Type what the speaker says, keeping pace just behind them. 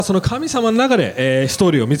その神様の中で、スト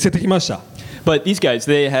ーリーを見つけてきました。But these guys,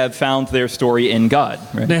 they have found their story in God.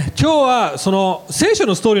 Right? ね、今日はその聖書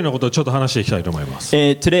のストーリーのことをちょっと話していきたいと思います。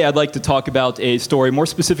Today, I'd like to talk about a story more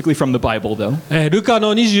specifically from the Bible, though. ルカ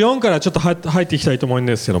の24からちょっと入っていきたいと思うん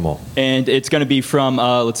ですけども。And it's going to be from,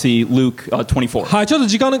 let's see, Luke 24. はい、ちょっと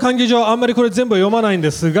時間の関係上あんまりこれ全部読まないん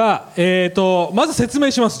ですが、まず説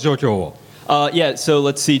明します状況を。Yeah, so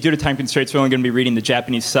let's see. Due to time constraints, we're only going to be reading the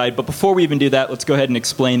Japanese side. But before we even do that, let's go ahead and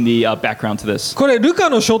explain the background to this. これルカ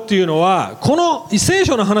の書っていうのはこの聖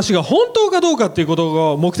書の話が本当かどうかっていうこ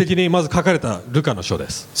とを目的にまず書かれたルカの書で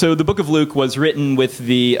す。So the book of Luke was written with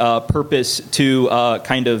the purpose to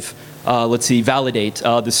kind of let's see, validate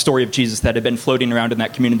the story of Jesus that had been floating around in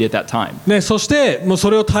that community at that time. ね、そしてもうそ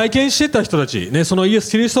れを体験していった人たち、ね、そのイエス・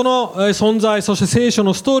キリストの存在、そして聖書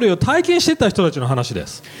のストーリーを体験していった人たちの話で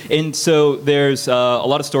す。And so there's a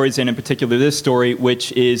lot of stories, and in particular this story,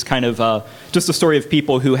 which is kind of just a story of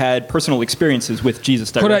people who had personal experiences with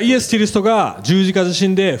Jesus これは directly. イエス・キリストが十字架で死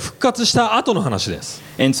んで復活した後の話です。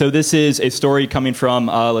And so this is a story coming from,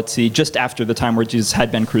 let's see, just after the time where Jesus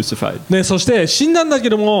had been crucified. ね、そして死んだんだけ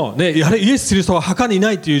ども、ね、やはりイエス・キリストは墓にい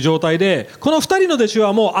ないという状態で、この2人の弟子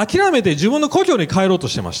はもう諦めて自分の故郷に帰ろうと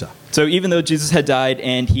してました。So even though Jesus had died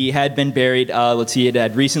and he had been buried, let's see, it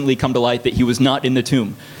had recently come to light that he was not in the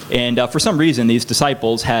tomb. And for some reason, these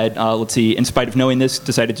disciples had, let's see, in spite of knowing this,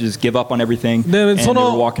 decided to just give up on everything, and で they そ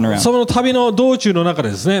were walking の around. その旅の道中の中で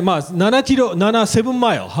ですね、まあ、7キロ、7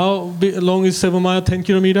マイル、How long is 7 mile? 10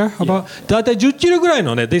 kilometer? だいたい10キロぐらい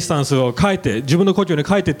の、ね、ディスタンスを帰って、自分の故郷に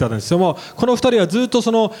帰っていったんですけども、この2人はずっと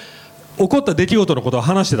その起こった出来事のことを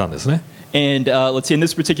話してたんですね。And let's see, in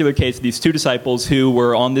this particular case, these two disciples who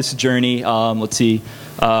were on this journey, let's see,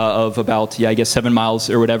 of about, yeah, I guess 7 miles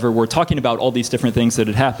or whatever, were talking about all these different things that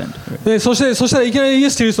had happened. でそしたらいきなりイエ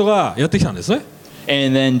ス・キリストがやってきたんですね。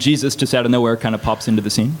And then Jesus, just out of nowhere, kind of pops into the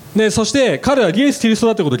scene. でそして彼はイエス・キリスト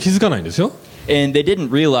だってことを気づかないんですよ。And they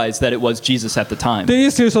didn't realize that it was Jesus at the time. でイ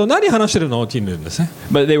エス・キリストは何話してるのって言うんですね。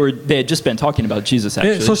But they had just been talking about Jesus,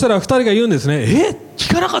 でそ actually. したら2人が言うんですね。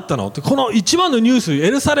聞かなかったのって、この一番のニュース、エ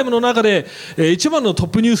ルサレムの中で一番のトッ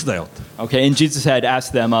プニュースだよって。Okay, and Jesus had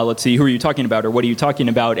asked them, let's see, who are you talking about, or what are you talking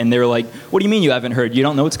about? And they were like, what do you mean you haven't heard? You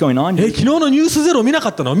don't know what's going on? 昨日のニュースゼロ見なか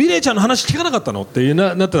ったの、ミレイちゃんの話聞かなかったのって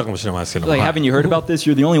なってたかもしれないですけど、 Like, はい haven't you heard about this?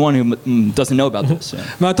 You're the only one who doesn't know about this. Yeah.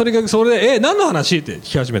 まあ、とにかくそれで何の話って聞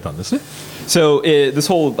き始めたんですね。So this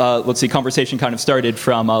whole, let's see, conversation kind of started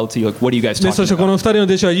from, let's see, like, what are you guys でそ talking してこ about? の2人の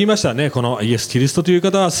弟子は言いましたね。このイエス・キリストという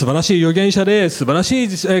方は素晴らしい預言者で、素晴らし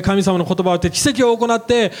い神様の言葉を言って奇跡を行っ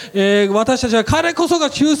て、私たちは彼こそが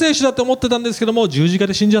救世主だと思ってたんですけども、十字架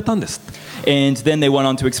で死んじゃったんです。 And then they went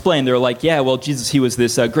on to explain. They were like, yeah, well, Jesus, he was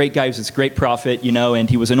this great guy, he was this great prophet, you know, and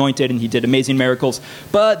he was anointed and he did amazing miracles.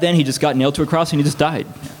 But then he just got nailed to a cross and he just died.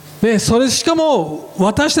 でそれしかも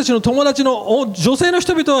私たちの友達の女性の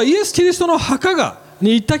人々はイエス・キリストの墓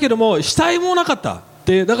に行ったけども死体もなかったっ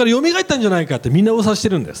てだから蘇ったんじゃないかってみんな噂して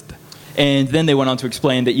るんですって。 And then they went on to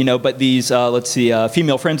explain that, you know, but these, let's see,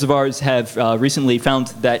 female friends of ours have recently found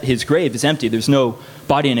that his grave is empty. There's no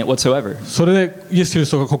body in it whatsoever. それでイエス・キリス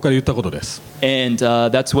トがここから言ったことです。 And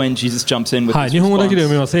that's when Jesus jumps in with はい、 his 日本語だけで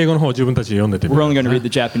読 response. みます。英語の方を自分たちで読んでてみ We're て only くだ going さ to い。 read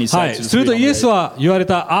the Japanese は side. い、 So する just と read イエ all ス the way. は言われ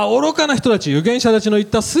た、愚かな人たち、預言者たちの言っ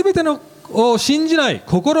たすべてのを信じない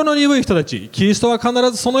心の鈍い人たち、キリストは必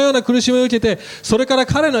ずそのような苦しみを受けて、それから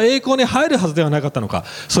彼の栄光に入るはずではなかったのか。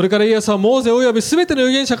それからイエスはモーゼおよびすべての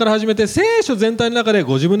預言者から始めて聖書全体の中で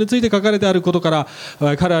ご自分について書かれてあることから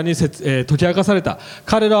彼らに解き明かされた。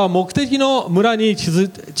彼らは目的の村に近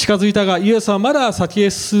づいたが、イエスはまだ先へ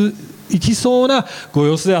行きそうなご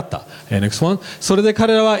様子であった。Next one。それで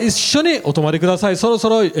彼らは一緒にお泊まりください。そろそ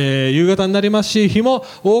ろ、夕方になりますし、日も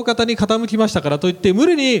大方に傾きましたからといって無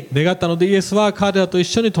理に願ったので、イエスは彼らと一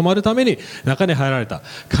緒に泊まるために中に入られた。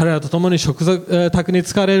彼らと共に食卓に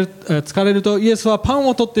疲れると、イエスはパン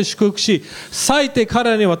を取って祝福し、裂いて彼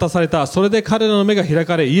らに渡された。それで彼らの目が開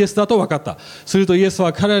かれ、イエスだと分かった。するとイエス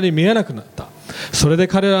は彼らに見えなくなった。それで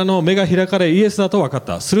彼らの目が開かれ、イエスだと分かっ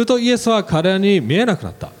た。するとイエスは彼らに見えなくな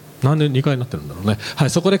った。なんで2回になってるんだろうね。はい、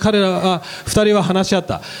そこで彼らは2人は話し合っ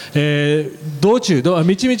た。道中道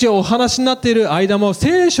々お話になっている間も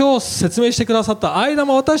聖書を説明してくださった間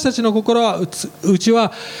も私たちの心は内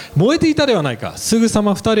は燃えていたではないか。すぐさ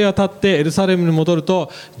ま2人は立ってエルサレムに戻る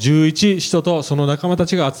と、11使徒とその仲間た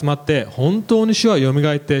ちが集まって、本当に主はよみ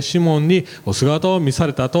がえってシモンにお姿を見さ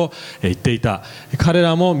れたと言っていた。彼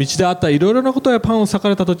らも道であったいろいろなことやパンを裂か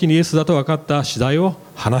れた時にイエスだと分かった次第を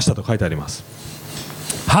話したと書いてあります。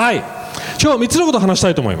はい、今日3つのことを話した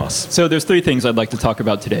いと思います。 So there's three things I'd like to talk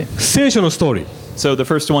about today. 聖書のストーリー、 So the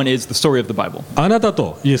first one is the story of the Bible. あなた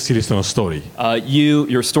とイエス・キリストのストーリー、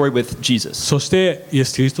 Your story with Jesus そしてイエ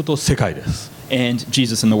ス・キリストと世界です。 and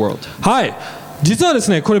Jesus in the world. はい、実はです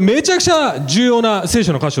ね、これめちゃくちゃ重要な聖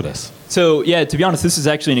書の箇所です。 So yeah, to be honest, this is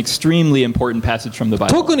actually an extremely important passage from the Bible,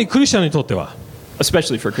 特にクリスチャンにとっては、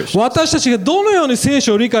 especially for Christians. 私たちがどのように聖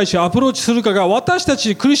書を理解しアプローチするかが私た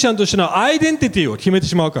ちクリスチャンとしてのアイデンティティを決めて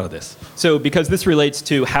しまうからです。 So because this relates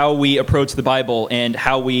to how we approach the Bible and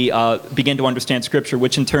how we begin to understand Scripture,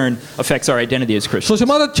 which in turn affects our identity as そ Christians. して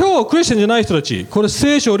まだ今日クリスチャンじゃない人たち、これ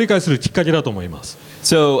聖書を理解するきっかけだと思います。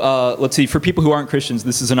 So let's see, for people who aren't Christians,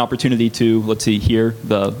 this is an opportunity to, let's see, hear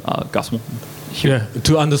the gospel. Yeah,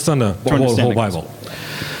 to understand the To understand whole the Bible.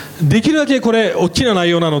 できるだけこれ大きな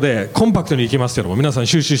内容なのでコンパクトにいきますけども、皆さん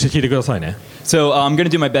集中して聞いてくださいね。 So I'm going to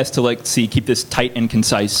do my best to, keep this tight and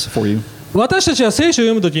concise for you. 私たちは聖書を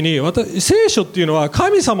読むときに、聖書っていうのは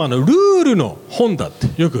神様のルールの本だって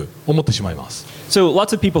よく思ってしまいます。 So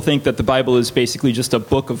lots of people think that the Bible is basically just a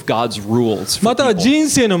book of God's rules for または people. 人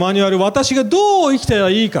生のマニュアル、私がどう生きたら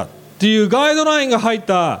いいかっていうガイドラインが入っ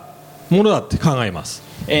たものだって考えます。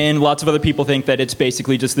 And lots of other people think that it's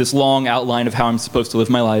basically just this long outline of how I'm supposed to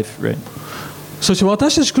live my life, right? そして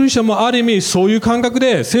私たちクリスチャンもある意味そういう感覚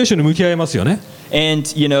で聖書に向き合いますよね。 And,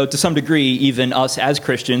 to some degree, even us as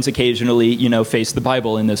Christians occasionally, face the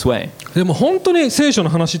Bible in this way. でも本当に聖書の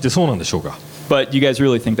話ってそうなんでしょうか。 But you guys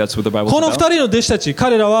really think that's what the Bible's この2 about? 人の弟子たち、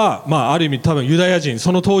彼らは、ある意味多分ユダヤ人、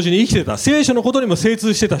その当時に生きてた聖書のことにも精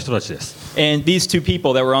通してた人たちです。 And these two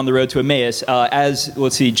people that were on the road to Emmaus, as,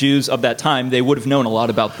 Jews of that time, they would have known a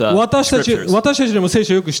lot about the 私た scriptures. ちでも聖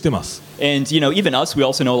書をよく知ってます。 And, even us, we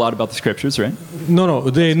also know a lot about the scriptures, right?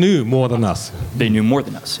 No, they knew more than us. They knew more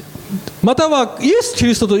than us. またはイエス・キ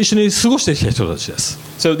リストと一緒に過ごしてきた人たちです。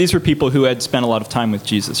 So these were people who had spent a lot of time with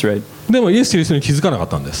Jesus, right? でもイエス・キリストに気づかなかっ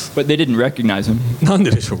たんです。 But they didn't recognize him. なん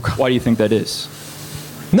ででしょうか。 Why do you think that is?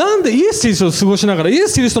 なんでイエス・キリストを過ごしながらイエ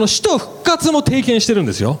ス・キリストの死と復活も体験してるん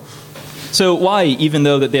ですよ。 So why, even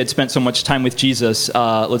though that they had spent so much time with Jesus,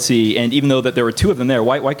 and even though that there were two of them there,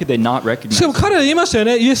 why could they not し recognize かも him? 彼ら言いましたよ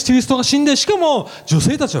ね。イエス・キリストが死んで、しかも女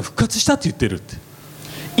性たちは復活したって言ってるって。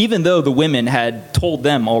 Even though the women had told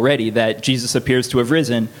them already that Jesus appears to have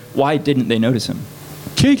risen, why didn't they notice him?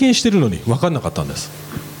 経験してるのに分かんなかったんです。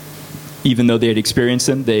 Even though they had experienced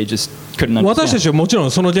him, they just couldn't 私た understand. ちはもちろ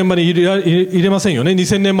んその現場に入れませんよね。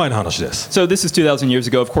2000年前の話です。 So this is 2,000 years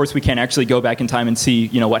ago. Of course, we can't actually go back in time and see,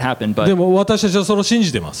 what happened, で but も私たちはそれを信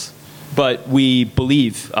じてます。 we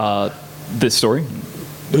believe this story.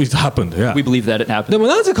 It happened, yeah. We believe that it で happened. も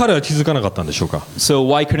なぜ彼は気づかなかったんでしょうか。 So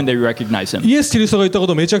why couldn't they recognize him? イエス・キリストが言ったこ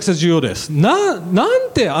とめちゃくちゃ重要です。なん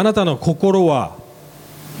てあなたの心は、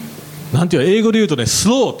なんていう英語で言うとね、ス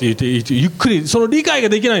ローって言ってゆっくりその理解が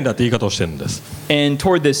できないんだって言い方をしてるんです。 And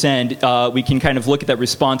toward this end, we can kind of look at that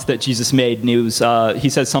response that Jesus made. And he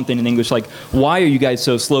says something in English like, "Why are you guys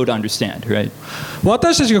so slow to understand?" Right?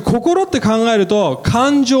 私たちが心って考えると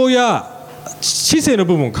感情や知性の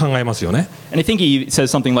部分を考えますよね。 And I think he says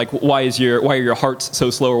something like, why are your hearts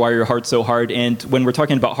so slow, or why are your hearts so hard? And when we're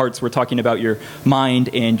talking about hearts, we're talking about your mind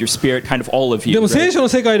and your spirit, kind of all of you. でも right? 聖書の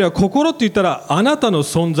世界では心って言ったらあなたの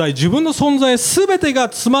存在、自分の存在すべてが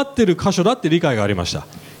詰まっている箇所だって理解がありました。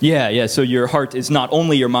 Yeah. So your heart is not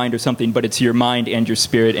only your mind or something, but it's your mind and your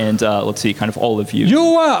spirit, and kind of all of you.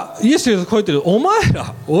 要はイエスがこう言ってる、お前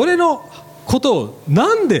ら俺のことを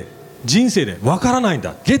なんで人生でわからないん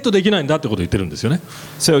だ、ゲットできないんだってことを言ってるんですよね。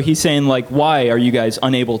 So he's saying like, why are you guys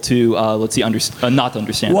unable to not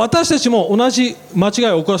understand? 私たちも同じ間違い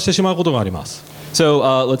を起こしてしまうことがあります。 So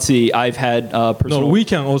I've had No, personal. we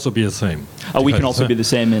can also be the same. We can also be the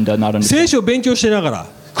same and not 聖 understand. 書を勉強していながら、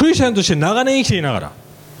クリスチャンとして長年生きていながら、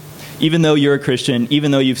 Even though you're a Christian, even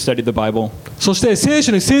though you've studied the Bible, そして聖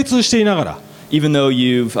書に精通していながら、even though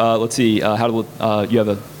you've you have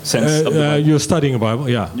a sense of the Bible, You're studying Bible,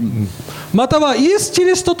 yeah. またはイエス・キ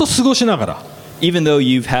リストと過ごしながら、 even though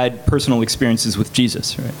you've had personal experiences with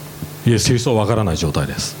Jesus, right? イエス・キリストはわからない状態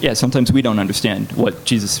です。 Yeah, sometimes we don't understand what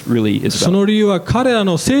Jesus really is そ about. の理由は彼ら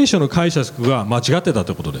の聖書の解釈が間違ってた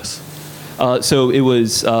ということです。 So it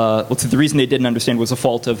was the reason they didn't understand was a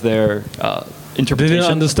fault of their They didn't interpretation.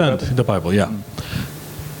 understand the Bible, yeah.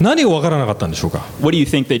 何がわからなかったんでしょうか。 What do you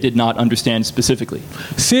think they did not understand specifically?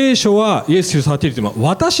 聖書はイエス・キリストははっきり言ってます。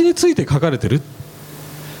私について書かれてるって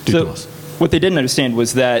言って So ます。 what they didn't understand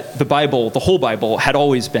was that the Bible, the whole Bible, had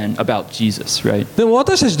always been about Jesus, right? でも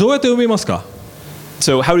私たちどうやって読みますか。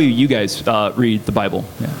 So how do you guys read the Bible?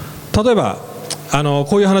 Yeah. 例えば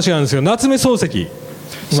こういう話があるんですけど、夏目漱石、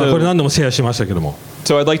これ何度もシェアしましたけども、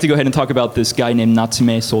So I'd like to go ahead and talk about this guy named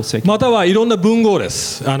Natsume Soseki. またはいろんな文豪で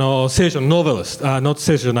す。聖書のノベリスト、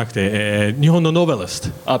聖書じゃなくて、日本のノベリスト。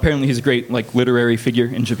Apparently he's a great like literary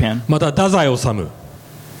figure in Japan. また太宰治。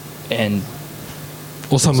And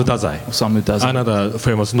治太宰。Osamu Dazai. Another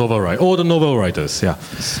famous novel writer, all the novel writers. Yeah.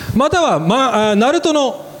 または、ナルト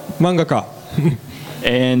の漫画家。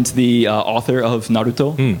And the author of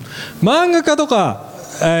Naruto. 漫画家とか、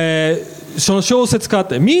その小説家っ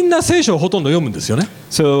てみんな聖書をほとんど読むんですよね。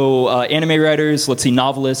So anime writers, let's see,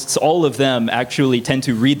 novelists, all of them actually tend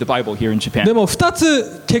to read the Bible here in Japan. でも2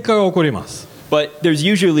つ結果が起こります。But there's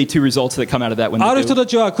usually two results that come out of that when ある they 人 do. た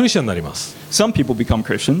ちはクリスチャンになります。 Some people become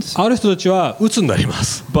Christians, ある人たちは鬱になりま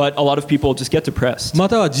す。 but a lot of people just get depressed. ま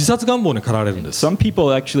たは自殺願望に駆られるんです。 Some people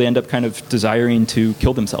actually end up kind of desiring to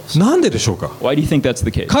kill themselves. なんででしょうか。 Why do you think that's the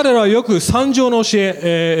case? 彼らはよく三条の教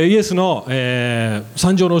え、イエスの、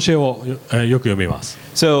三条の教えを、よく読みます。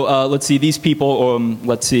 So let's see, these people,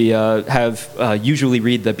 let's see, have usually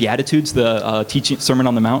read the Beatitudes, the teaching Sermon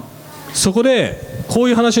on the Mount. そこでこう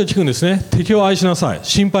いう話を聞くんですね。敵を愛しなさい。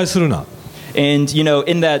心配するな。 And, you know,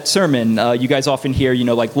 in that sermon, you guys often hear, you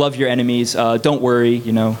know, like, love your enemies, don't worry,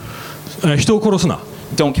 you know, 人を殺すな。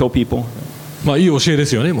 don't kill people. まあいい教えで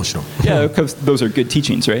すよね、もちろん。 Yeah, because those are good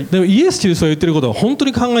teachings, right? でもイエス・キリストが言ってることを本当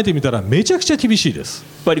に考えてみたらめちゃくちゃ厳しいです。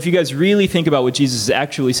 But if you guys really think about what Jesus is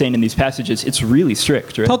actually saying in these passages, it's really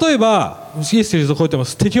strict, right? 例えばイエス・キリストこう言ってま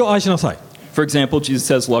す。敵を愛しなさい。 For example, Jesus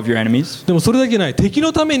says, love your enemies. でもそれだけじゃない。敵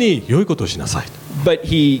のために良いことをしなさい。 But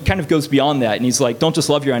he kind of goes beyond that, and he's like, don't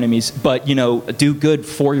just love your enemies, but, you know, do good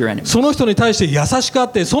for your enemies. その人に対して優しくあ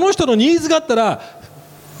って、その人のニーズがあったら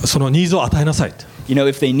そのニーズを与えなさい。 You know,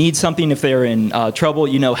 if they need something, if they're in trouble,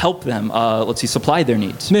 you know, help them, let's see, supply their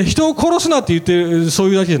needs. ね、人を殺すなって言ってるそう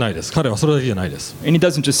いうだけじゃないです。彼はそれだけじゃないです。 And he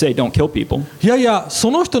doesn't just say, don't kill people. いやいや、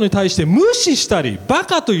その人に対して無視したり、バ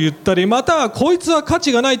カと言ったり、またはこいつは価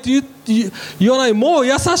値がないと言わない、もう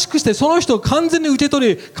優しくしてその人を完全に受け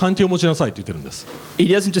取り、関係を持ちなさいと言ってるんです。 He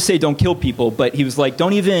doesn't just say don't kill people, but he was like,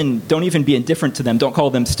 don't even be indifferent to them. Don't call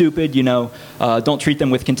them stupid, you know, don't treat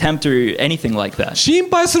them with contempt or anything like that. 心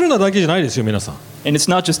配するなだけじゃないですよ、皆さん。 And it's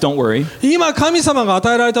not just don't worry. 今神様が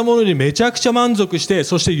与えられたものにめちゃくちゃ満足して、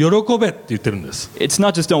そして喜べって言ってるんです。 It's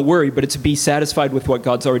not just don't worry, but it's be satisfied with what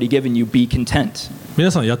God's already given you. Be content.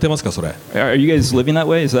 皆さんやってますかそれ。 Are you guys living that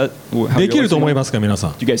way? Is that how で you きると always 思い think? ますか皆さ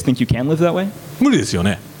ん。 Do you guys think you can live that way? 無理ですよ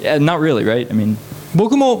ね。 Yeah, not really, right? I mean,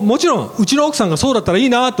 僕ももちろんうちの奥さんがそうだったらいい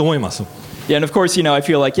なと思います。 yeah, and of course, you know, I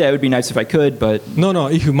feel like, yeah, it would be nice if I could, but No,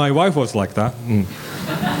 no, if my wife was like that、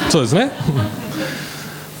そうですね。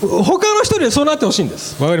他の人にはそうなってほしいんで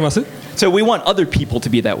す。わかります？ so we want other people to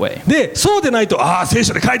be that way. で、そうでないと、ああ、聖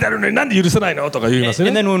書で書いてあるのになんで許せないのとか言います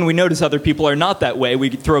And ね。 then when we notice other people are not that way, we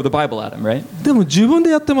throw the Bible at them, right? でも自分で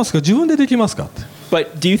やってますか？自分でできますかって。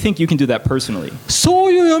 But do you think you can do that personally? そ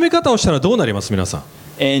ういう読み方をしたらどうなります皆さん。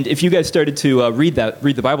 And if you guys started to read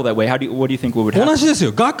the Bible that way, what do you think would 同 happen? じです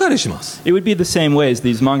よ。がっかりします。 It would be the same way as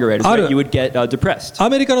these manga writers. Right? You would get depressed. ア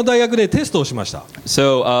メリカの大学でテストをしました。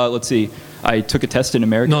 So let's see. I took a test in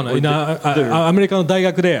America. No, no, Or アメリカの大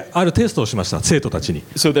学であるテストをしました。生徒たちに。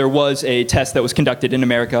 so there was a test that was conducted in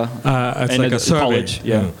America It's and like a at survey. college.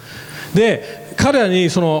 Yeah. で、彼らに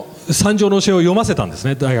その三条の教えを読ませたんです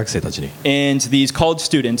ね、大学生たちに。 And these college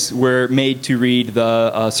students were made to read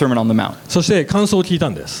the Sermon on the Mount. そして感想を聞いた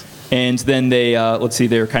んです。 And then they, let's see,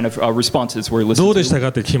 their kind of responses were どう listened でした to. か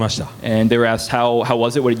って聞きました。 And they were asked, how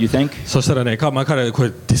was it? What did you think? そしたらね、彼らこれ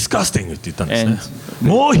ディスカスティングって言ったんですね。 And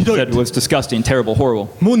もうひどい said。it was disgusting, terrible, horrible.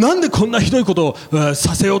 もうなんでこんなひどいことを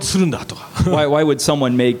させようとするんだとか。Why would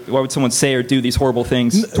someone say or do these horrible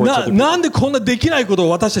things towards other people? なんでこんなできないことを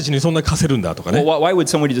私たちにそんな課せるんだとかね。 Well, why would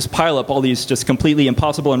somebody just pile up all these just completely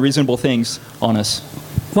impossible and reasonable things on us?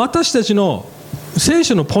 私たちの聖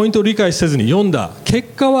書のポイントを理解せずに読んだ結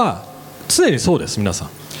果は常にそうです皆さん。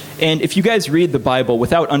 And if you guys read the Bible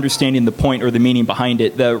without understanding the point or the meaning behind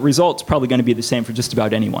it, the result's probably going to be the same for just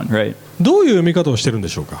about anyone, right? どういう読み方をしてるんで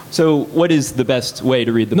しょうか。 So what is the best way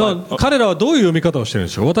to read the Bible? 彼らはどういう読み方をしてるん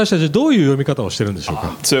でしょうか。私たちはどういう読み方をしてるんでしょう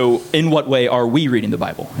か。 So in what way are we reading the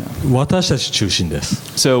Bible? 私たち中心です。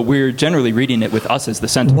 So we're generally reading it with us as the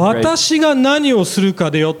center, right? 私が何をする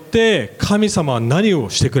かでよって神様は何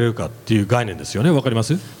をしてくれるかっていう概念ですよね。わかりま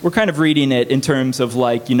す？ We're kind of reading it in terms of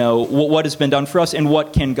like, you know, what has been done for us and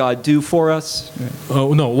what can God do for us?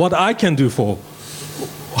 No, what I can do for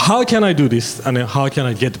How can I do this and how can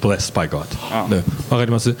I get blessed by God? ね、わか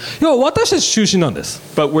ります？要は私たち中心なんです。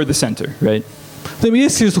 But we're the center, right? でもイエ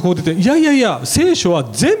ス・キリストこう言ってて、いやいやいや、聖書は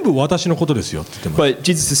全部私のことですよって言ってます。 But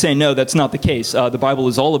Jesus is saying, no, that's not the case. The Bible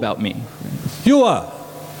is all about me. 要は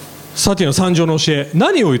さての三条の教え、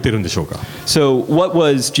何を言ってるんでしょうか。 So, what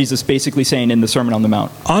was Jesus basically saying in the Sermon on the Mount?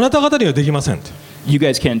 あなた方にはできません。 You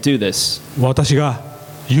guys can't do this. 私が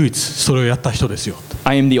唯一それをやった人ですよ。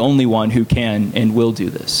 I am the only one who can and will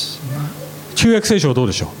do this. 旧約聖書はどう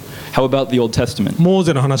でしょ How about the Old Testament? う。モー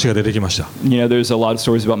ゼの話が出てきました。 You know, there's a lot of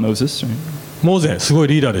stories about Moses. Right? モーゼすごい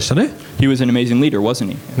リーダーでしたね。 He was an amazing leader,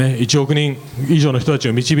 wasn't he? ね、1億人以上の人たち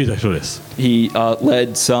を導いた人です。 He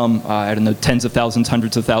led some, I don't know, tens of thousands,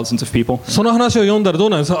 hundreds of thousands of people. その話を読んだらどう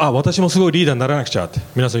なんですか。あ、私もすごいリーダーにならなくちゃって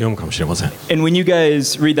皆さん読むかもしれません。 And when you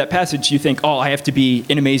guys read that passage, you think, oh, I have to be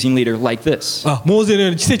an amazing leader like this. あ、モーゼのよ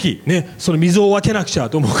うに奇跡ね、その水を分けなくちゃ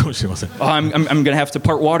と思うかもしれません。 Oh, I'm going to have to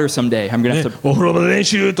part water someday. I'm going to ね have to, お風呂場で練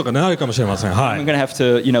習とかなるかもしれません。は I'm い。 going to have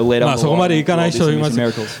to, you know, lay ま down あ the そこ law までい and か do な all い these 人います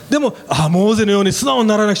amazing miracles. でもモーゼのように素直に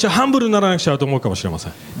ならなくちゃ、ハンブルにならなくちゃと思うかもしれませ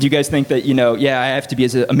ん。 Do you guys think that, you know, yeah, I have to be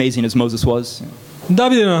as amazing as Moses was? ダ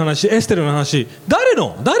ビデの話、エステルの話、誰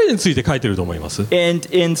について書いてると思います。 And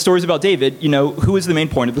in stories about David, you know, who is the main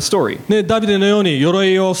point of the story? ね、ダビデのように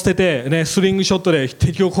鎧を捨てて、ね、スリングショットで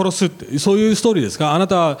敵を殺すってそういうストーリーですか。あな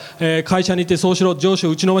たは、会社に行ってそうしろ、上司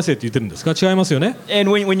を打ちのめせって言ってるんですか。違いますよね。 And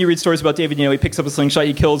when you read stories about David, you know, he picks up a slingshot,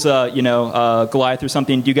 he kills, you know, Goliath or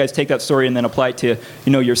something. Do you guys take that story and then apply it to,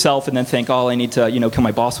 you know, yourself and then think, oh, I need to, you know, kill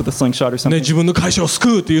my boss with a slingshot or ね、 something? 自分の会社を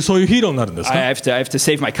救うっていうそういうヒーローになるんですか。 I have to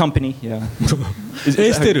save my company. Yeah.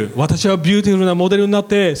 エステル、私はビューティフルなモデルになっ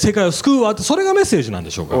て世界を救うわって、それがメッセージなん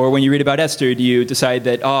でしょうか。 Or when you read about Esther, do you decide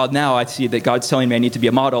that, oh, now I see that God's telling me I need to be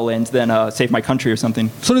a model and then save my country or something?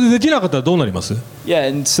 それでできなかったらどうなります。 Yeah,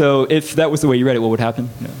 and so if that was the way you read it, what would happen?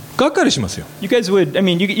 No. がっかりしますよ。 You guys would, I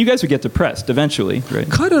mean, you guys would get depressed eventually, right?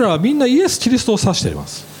 彼らはみんなイエス・キリストを指していま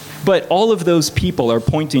す。 But all of those people are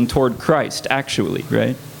pointing toward Christ, actually,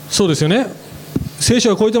 right? そうですよね。聖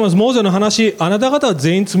書はこう言ってます。モーゼの話、あなた方は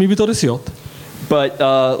全員罪人ですよ。 But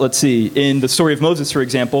let's see, in the story of Moses, for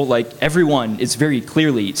example, like everyone is very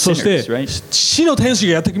clearly そして sinners, right? 死の天使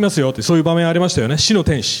がやってきますよって、そういう場面ありましたよね。死の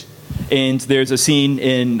天使。 And there's a scene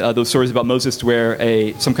in those stories about Moses where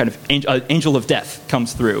some kind of angel of death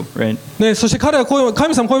comes through, right? ね、そして彼はこう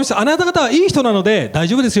神様こう言いました。あなた方はいい人なので大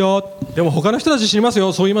丈夫ですよ。でも他の人たち死にます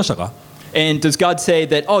よ。そう言いましたか。 And does God say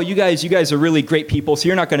that, oh, you guys are really great people, so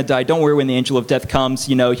you're not going to die. Don't worry when the angel of death comes.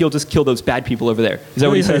 You know, he'll just kill those bad people over there. Is that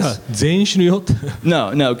what he いやいや says? 全員死ぬよって。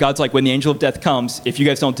 No. God's like, when the angel of death comes, if you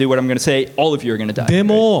guys don't do what I'm going to say, all of you are going to die. で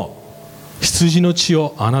も羊の血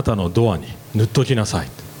をあなたのドアに塗っときなさい。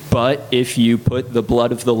 But if you put the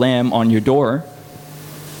blood of the lamb on your door,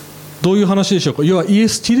 どういう話でしょうか。要はイエ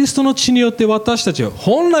ス・キリストの血によって私たちは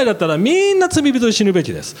本来だったらみんな罪人で死ぬべ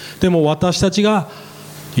きです。でも私たちが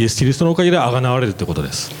イエス・キリストのおかげで贖われるということ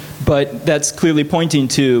です。 but that's clearly pointing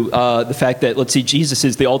to the fact that, let's see, Jesus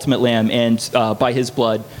is the ultimate lamb, and by his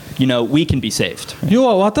blood, you know, we can be saved. 要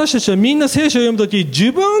は私たちはみんな聖書を読むとき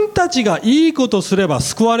自分たちがいいことをすれば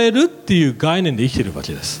救われるっていう概念で生きているわ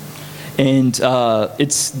けです。 And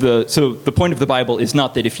so the point of the Bible is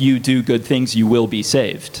not that if you do good things, you will be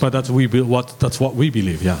saved. But that's what we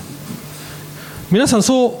believe, yeah. 皆さん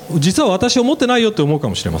そう実は私を持ってないよって思うか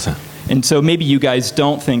もしれません。 And so maybe you guys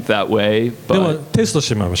don't think that way, でも but テストし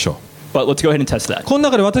てみましょう。 let's go ahead and test that. この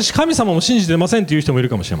中で私神様も信じてませんという人もいる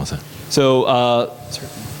かもしれません。 So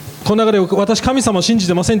この中で私神様を信じ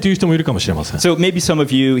てませんという人もいるかもしれません。 so maybe some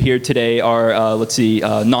of you here today are, let's see,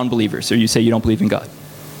 non-believers, or you say you don't believe in God,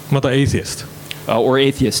 またエイセイスト。 or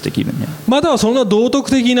atheistic even. Yeah. またはそんな道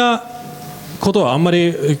徳的なことはあんま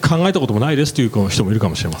り考えたこともないですという人もいるか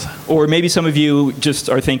もしれません。 Or maybe some of you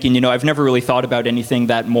just are thinking, you know, I've never really thought about anything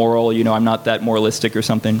that moral, you know, I'm not that moralistic or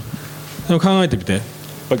something. でも考えてみて、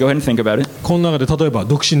 But go ahead and think about it. この中で例えば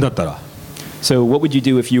独身だったら、 So what would you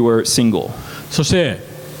do if you were single そして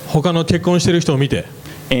他の結婚している人を見て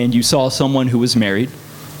and you saw someone who was married?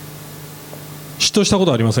 嫉妬したこ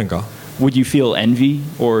とありませんか。 Would you feel envy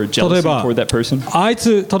or 例え jealousy ば toward that person? あい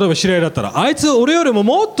つ例えば知り合いだったらあいつ俺よりも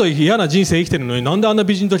もっと嫌な人生生きてるのになんであんな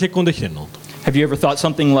美人と結婚できてるのと。 Have you ever thought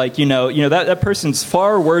something like, you know, that person's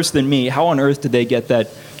far worse than me. How on earth did they get that,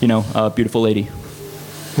 you know, beautiful lady?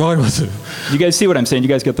 わかります。 You guys see what I'm saying? You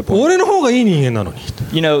guys get the point. 俺の方がいい人間なのに。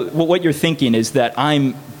 You know, what you're thinking is that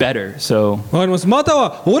I'm better, so わかります。また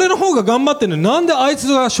は俺の方が頑張ってるのになんであいつ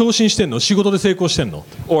が昇進してんの、仕事で成功してんの。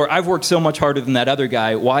 or I've worked so much harder than that other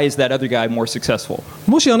guy. Why is that other guy more successful?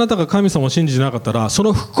 もしあなたが神様を信じてなかったらそ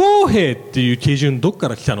の不公平っていう基準どっか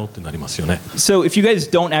ら来たのってなりますよね。 So if you guys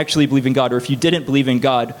don't actually believe in God, or if you didn't believe in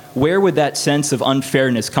God, where would that sense of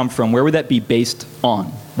unfairness come from? Where would that be based on?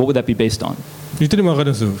 What would that be based on? 言ってるもわか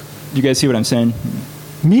るんです。 You guys see what I'm saying?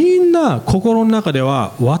 みんな心の中で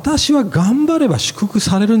は私は頑張れば祝福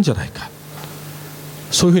されるんじゃないか、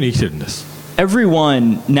そういうふうに生きてるんです。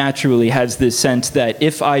everyone naturally has this sense that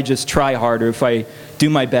if I just try harder, if I do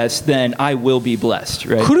my best, then I will be blessed,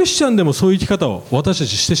 right? クリスチャンでもそういう生き方を私た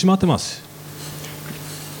ちしてしまってます。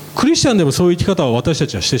クリスチャンでもそういう生き方を私た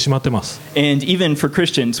ちはしてしまってます。And even for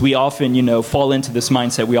Christians, we often, fall into this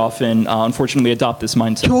mindset. We often, unfortunately, adopt this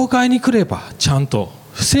mindset. 教会に来ればちゃんと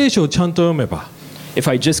聖書をちゃんと読めば、 If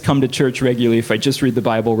I just come to church regularly, if I just read the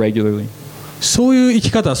Bible regularly, そういう生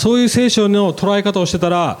き方、そういう聖書の捉え方をしてた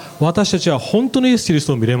ら、私たちは本当のイエス・キリス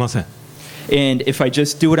トを見れません。and if I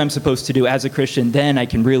just do what I'm supposed to do as a Christian, then I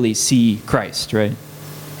can really see Christ, right?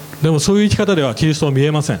 でもそういう生き方ではキリストは見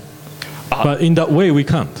えません。But in that way we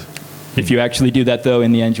can't. If you actually do that, though,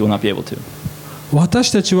 in the end, you will not be able to.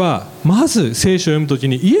 私たちはまず聖書を読むとき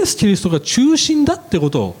にイエス・キリストが中心だってこ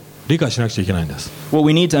とを理解しなくちゃいけないんです。What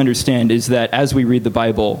we need to understand is that as we read the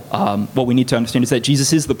Bible, what we need to understand is that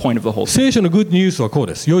Jesus is the point of the whole thing. 聖書のグッドニュースはこう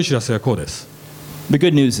です。良い知らせはこうです。The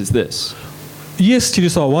good news is this. イエス・キリ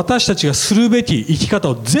ストは私たちがするべき生き方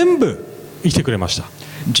を全部生きてくれました。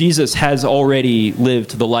Jesus has already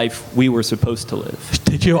lived the life we were supposed to live.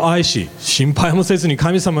 敵を愛し、心配もせずに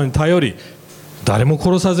神様に頼り、誰も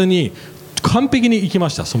殺さずに完璧に生きま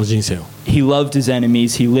した、その人生を。He loved his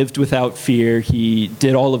enemies. He lived without fear. He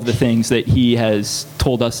did all of the things that he has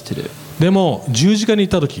told us to do. でも十字架に行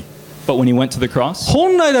った時、 But when he went to the cross,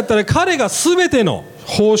 本来だったら彼が全ての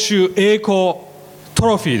報酬、栄光、ト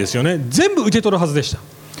ロフィーですよね、全部受け取るはずでした。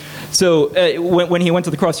so when he went to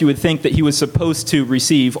the cross, you would think that he was supposed to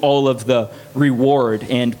receive all of the reward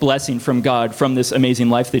and blessing from God from this amazing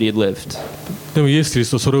life that he had lived. でもイエス・キリ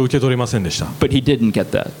ストはそれを受け取りませんでした。 But he didn't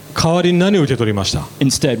get that. 代わりに何を受け取りました？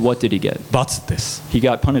 Instead, what did he get? 罰です。 He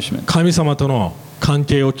got punishment. 神様との関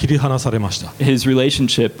係を切り離されました。 His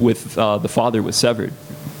relationship with the Father was severed.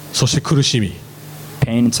 そして苦しみ、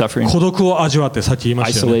 Pain and suffering, 孤独を味わって、さっき言いま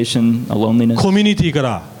したよね。 isolation, a loneliness. コミュニティか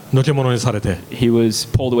らのけ者にされて、 He was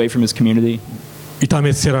pulled away from his community. 痛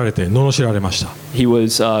めつけられて、罵られました。 He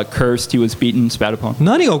was cursed. He was beaten, spat upon.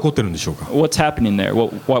 何が起こってるんでしょうか？ What's happening there?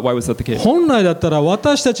 Why was that the case? 本来だったら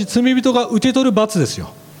私たち罪人が受け取る罰です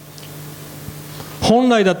よ。本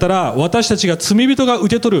来だったら私たちが罪人が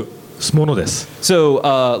受け取るものです。 So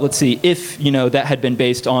let's see. If that had been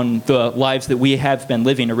based on the lives that we have been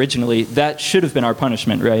living originally, that should have been our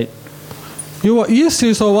punishment, right? 要はイエス・キ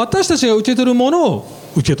リストは私たちが受け取るものを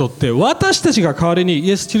受け取って、私たちが代わりに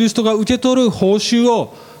イエス・キリストが受け取る報酬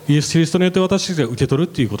をイエス・キリストによって私たちが受け取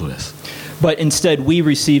るということです。 But instead, we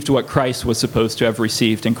received what Christ was supposed to have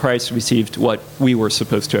received, and Christ received what we were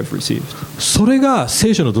supposed to have received. それが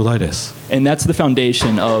聖書の土台です。 And that's the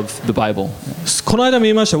foundation of the Bible. この間も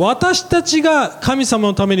言いました。私たちが神様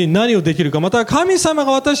のために何をできるか、また神様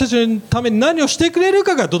が私たちのために何をしてくれる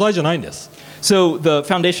かが土台じゃないんです。 So the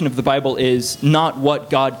foundation of the Bible is not what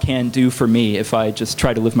God can do for me if I just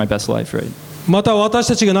try to live my best life, right? また私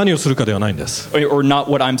たちが何をするかではないんです。 Or not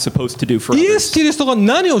what I'm supposed to do for イエス・ others. キリストが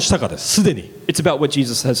何をしたかです。すでに。 It's about what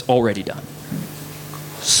Jesus has already done.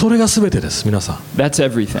 それが全てです、皆さん。 That's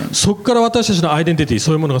everything. そこから私たちのアイデンティティ、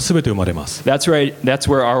そういうものが全て生まれます。 That's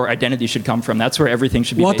where our identity should come from. That's where everything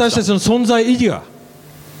should be 私た based ちの存在意義が。 on.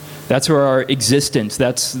 That's where our existence,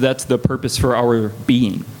 that's the purpose for our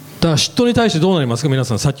being. だから嫉妬に対してどうなりますか、皆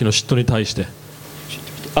さん。さっきの嫉妬に対して。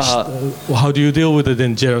How do you deal with it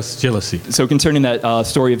in jealousy? So concerning that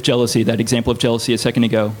story of jealousy, that example of jealousy a second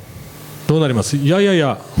ago, どうなります？いやいやい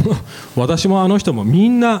や、私もあの人もみ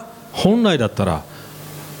んな本来だったら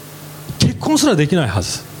結婚すらできないは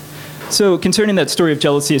ず。 So concerning that story of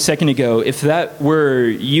jealousy a second ago, if that were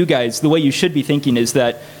you guys, the way you should be thinking is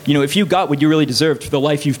that, if you got what you really deserved for the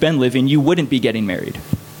life you've been living, you wouldn't be getting married.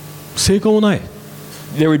 成功もない。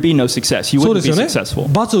 There would be no success. You そうで wouldn't すよ be ね。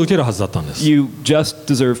 successful. 罰を受けるはずだったんです。 You just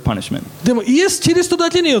deserve punishment. でもイエス・キリストだ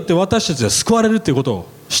けによって私たちが救われるっていうことを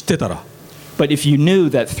知ってたら、 But if you knew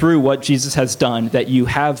that through what Jesus has done, that you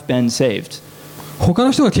have been saved, 他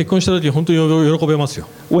の人が結婚した時本当に喜べますよ。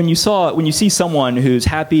 when you see someone who's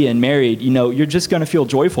happy and married, you're just going to feel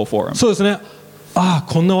joyful for them. そうですね。あ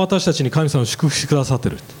あ、こんな私たちに神様を祝福してくださって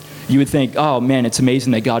る。 You would think, oh man, it's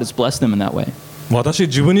amazing that God has blessed them in that way. 私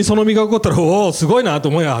自分にその身が起こったら、おおすごいなと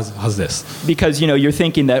思うはずです。 Because you're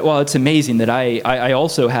thinking that, well, it's amazing that I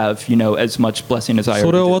also have as much blessing as I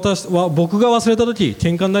それ already を do. 僕が忘れた時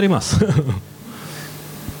喧嘩になります。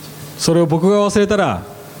それを僕が忘れたら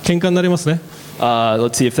喧嘩になりますね。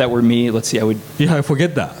Let's see, if that were me, let's see, I would Yeah, I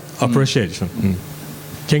forget that appreciation、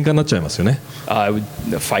喧嘩になっちゃいますよね。I would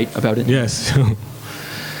fight about it. Yes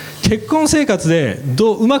結婚生活で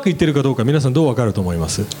うまくいってるかどうか皆さんどう分かると思いま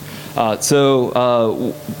す？ So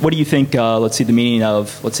what do you think, let's see, the meaning of,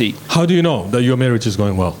 let's see. How do you know that your marriage is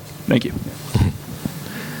going well? Thank you.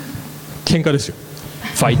 喧嘩ですよ。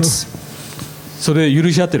Fights. それで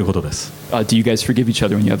許し合っていることです。 Do you guys forgive each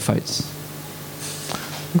other when you have fights?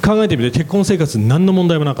 考えてみて、結婚生活何の問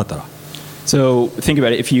題もなかったら So think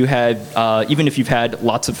about it. If you had, even if you've had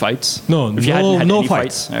lots of fights, No, if you hadn't had no any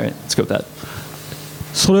fights. fights, all right, let's go with that.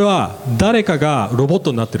 それは誰かがロボット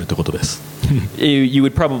になっているってことです。You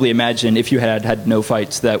would probably imagine if you had had no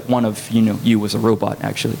fights that one of you was a robot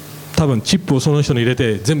actually. 多分チップをその人に入れ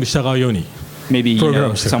て全部従うように Maybe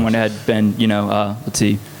Program. someone had been, let's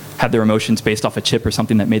see, had their emotions based off a chip or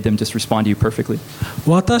something that made them just respond to you perfectly.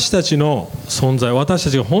 私たちの存在、私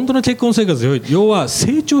たちが本当の結婚生活で要は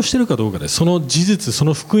成長しているかどうかです。その事実、そ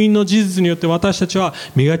の福音の事実によって私たちは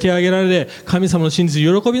磨き上げられ、神様の真実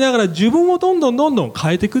を喜びながら自分をどんどん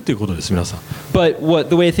変えていくということです、皆さん。But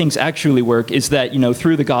the way things actually work is that,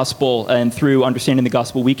 through the gospel and through understanding the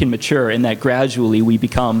gospel, we can mature, and that gradually we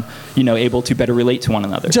become, able to better relate to one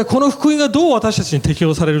another. じゃあこの福音がどう私たちに適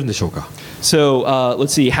用されるんでしょうか。So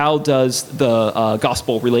let's see, how does the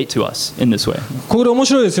gospel relate to us in this way? これ面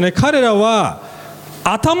白いですね。彼らは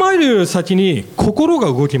頭より先に心が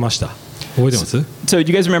動きました。覚えてます？ So do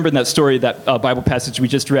you guys remember in that story, that Bible passage we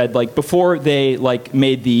just read, like before they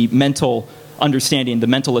made the mental understanding, the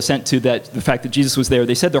mental assent to the fact that Jesus was there,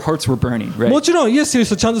 they said their hearts were burning, right? もちろんイエス・キリス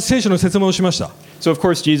トちゃんと聖書の説明をしました。So of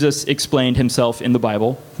course Jesus explained himself in the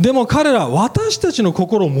Bible. でも彼ら私たちの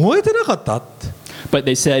心燃えてなかったって。But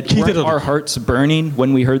they said, weren't our hearts burning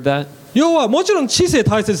when we heard that? 要はもちろん知性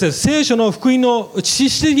大切です。聖書の福音の知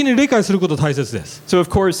識的に理解すること大切です。So of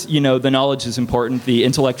course, the knowledge is important, the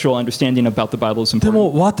intellectual understanding about the Bible is で important.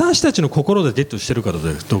 も私たちの心でゲットしてるかどう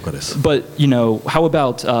かです。 But, how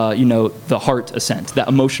about, the heart assent, that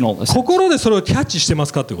emotional assent? 心でそれをキャッチしてま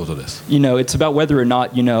すかということです。 It's about whether or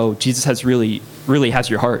not, Jesus has really has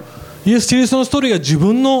your heart. イエス・キリストのストーリーが自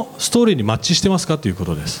分のストーリーにマッチしてますかというこ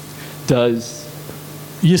とです。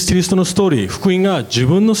 イエス・キリストのストーリー、福音が自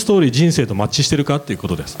分のストーリー、人生とマッチしてるかというこ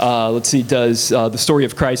とです。Let's see, does the story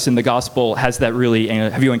of Christ in the gospel, has that really,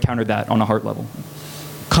 have you encountered that on a heart level?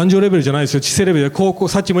 感情レベルじゃないですよ。知性レベルで、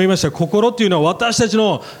さっきも言いました、心っていうのは私たち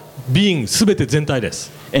のbeing、すべて全体で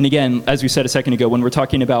す。And again, as we said a second ago, when we're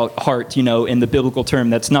talking about heart, in the biblical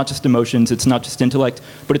term, that's not just emotions, it's not just intellect,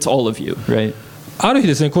 but it's all of you, right? ある日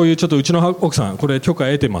ですね、こういうちょっとうちの奥さん、これ許可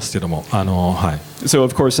得てますけども、はい。So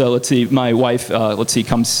of course, let's see, my wife,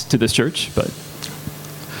 comes to this church, but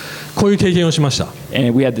こういう経験をしました。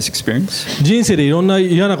and we had this experience. 人生でいろんな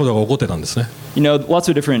嫌なことが起こってたんですね。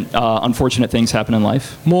Lots of different unfortunate things happen in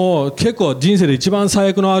life. もう結構人生で一番最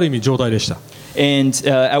悪のある意味状態でした。And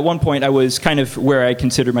at one point, I was kind of where I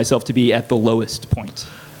considered myself to be at the lowest point.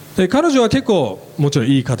 で、彼女は結構もちろん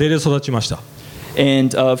いい家庭で育ちました。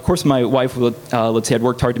And of course, my wife, let's say, had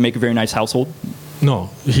worked hard to make a very nice household. No,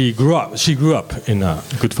 she grew up in a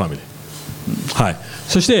good family. はい。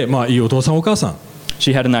そしていいお父さんお母さん。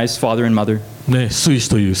She had a nice father and mother. ね、スイス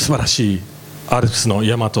という素晴らしいアルプスの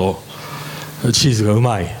山とチーズがう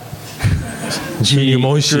まい。牛乳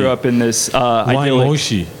も美味しい。Grew up in this ワインも美味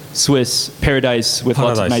しい。Swiss paradise with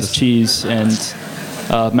lots of nice cheese and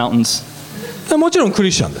mountains. もちろんク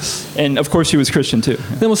リスチャンです。And of course she was Christian too.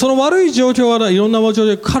 でもその悪い状況はいろんな状況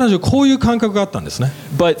で彼女こういう感覚があったんですね。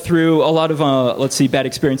But through a lot of let's see bad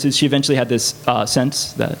experiences, she eventually had this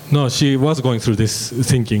sense that No, she was going through this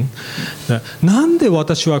thinking. なんで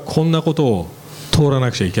私はこんなことを通らな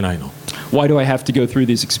くちゃいけないの？ Why do I have to go through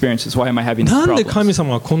these experiences? Why am I having these なんで problems? 神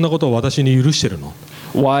様はこんなことを私に許してるの？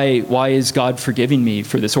 Why is God forgiving me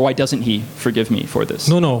for this, or why doesn't He forgive me for this?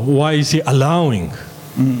 No, why is He allowing?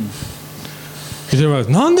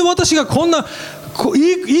 なんで私がこんないい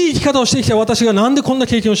生き方をしてきた私がなんでこんな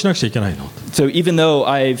経験をしなくちゃいけないの？ So even though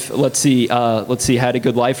I've let's see had a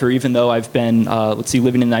good life, or even though I've been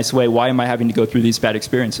living in a nice way, why am I having to go through these bad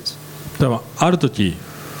experiences? だからある時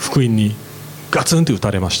福音にガツンと打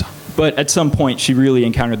たれました。But at some point, she really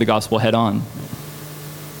encountered the gospel head on.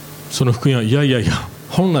 その福音はいや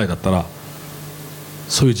本来だったら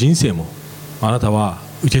そういう人生もあなたは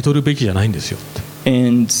受け取るべきじゃないんですよ。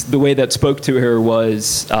And the way that spoke to her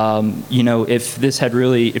was,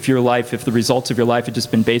 if your life, if the results of your life had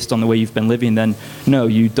just been based on the way you've been living, then no,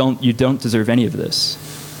 you don't deserve any of this.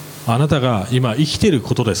 あなたが今生きている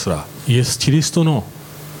ことですらイエス・キリストの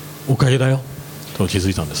おかげだよと気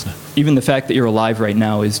づいたんですね。Even the fact that you're alive right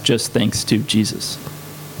now is just thanks to Jesus.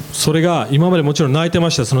 それが今までもちろん泣いて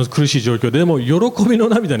ました。その苦しい状況でも喜びの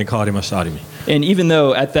涙に変わりました。ある意味。And even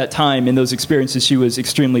though at that time in those experiences she was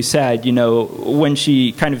extremely sad, when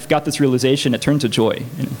she kind of got this realization, it turned to joy.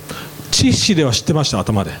 知識では知ってました。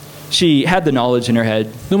頭で。She had the knowledge in her head.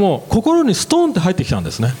 でも心にストーンって入ってきたん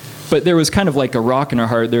ですね。But there was kind of like a rock in her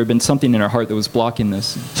heart. There had been something in her heart that was blocking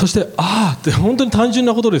this. そしてって本当に単純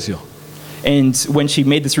なことですよ。And when she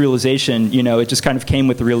made this realization, you know, it just kind of came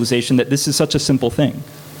with the realization that this is such a simple thing.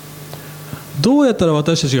 どうやったら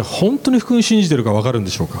私たちが本当に福音を信じているか分かるん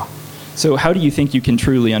でしょうか。 So how do you think you can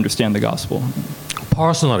truly understand the gospel? パ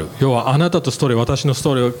ーソナル、要はあなたとストーリー、私のス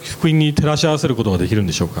トーリーを福音に照らし合わせることができるん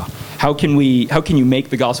でしょうか。 How can you make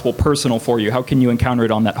the gospel personal for you? How can you encounter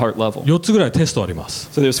it on that heart level? 4つぐらいテストあります。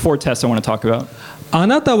 So there's 4 tests I want to talk about. あ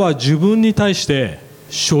なたは自分に対して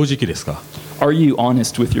正直ですか。 Are you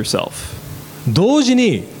honest with yourself? 同時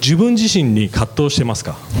に自分自身に葛藤してます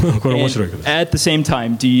か。これ面 And 白いけど。 at the same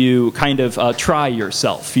time, do you kind of try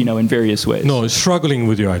yourself, you know, in various ways? No, struggling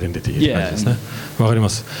with your identity. Yeah. ですね。わかりま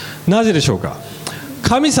す。なぜでしょうか。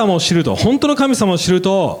神様を知ると、本当の神様を知る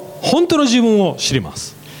と、本当の自分を知りま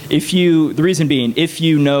す。The reason being, if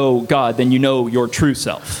you know God, then you know your true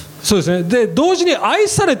self. そうですね。で、同時に愛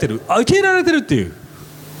されてる、受け入れられてるっていう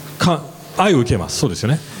愛を受けます。そうですよ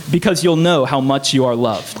ね。Because you'll know how much you are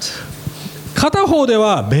loved. 片方で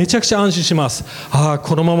はめちゃくちゃ安心します。ああ、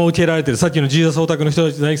このまま受け入れられてる。さっきのジーザスオタクの人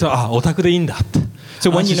たちが、ああ、オタクでいいんだって。So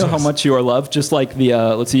when you know how much you are loved, just like the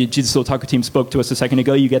let's see, Jesus Otaku team spoke to us a second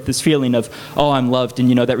ago, you get this feeling of, oh, I'm loved, and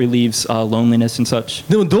you know that relieves loneliness and such.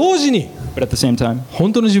 でも同時に But at the same time,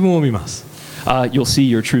 本当の自分を見ます。you'll see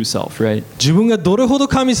your true self, right? 自分がどれほど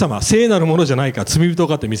神様、聖なるものじゃないか、罪人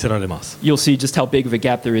かって見せられます。 You'll see just how big of a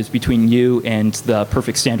gap there is between you and the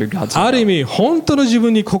perfect standard God's ある意 about. 味、本当の自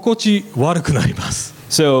分に心地悪くなります。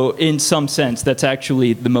 So in some sense, that's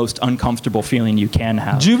actually the most uncomfortable feeling you can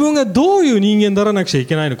have. 自分がどういう人間にならなくちゃい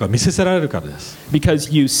けないのか見せせられるからです。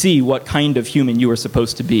 Because you see what kind of human you are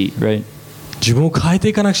supposed to be, right? 自分を変えて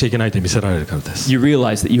いかなくちゃいけないって見せられるからです。 You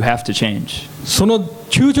realize that you have to change. その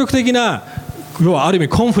究極的な、要はある意味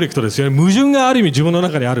コンフリクトですよね。矛盾がある意味自分の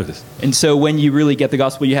中にあるんです。 And so when you really get the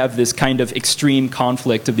gospel, you have this kind of extreme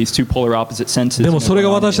conflict of these two polar opposite senses. でもそれが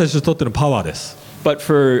going on 私たちにとってのパワーです。 But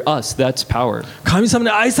for us, that's power. 神様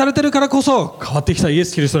に愛されてるからこそ変わってきたイエ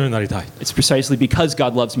ス・キリストになりたい。 It's precisely because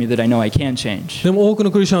God loves me that I know I can change. でも多く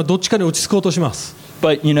のクリスチャンはどっちかに落ち着こうとします。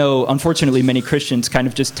 But, you know, unfortunately, many Christians kind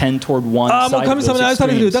of just tend toward one ああ、もう side 神 of 様に those 愛さ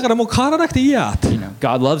れてる。 extremes. だからもう変わらなくていいやって。 You know,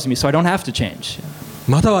 God loves me, so I don't have to change.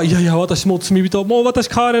 またはいやいや私もう罪人、もう私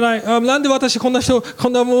変われない。あ、なんで私こんな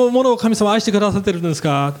ものを神様愛してくださってるんです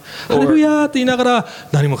か。ハレルヤーって言いながら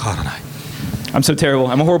何も変わらない。 I'm so terrible.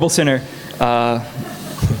 I'm a horrible sinner.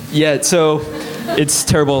 Yeah, so it's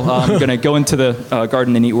terrible. I'm going to go into the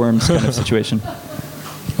garden and eat worms kind of situation.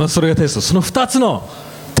 まあそれがテスト。その2つの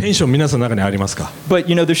テンション皆さんの中にありますか。 But,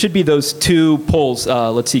 you know, there should be those two poles,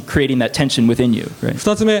 let's see, creating that tension within you, right?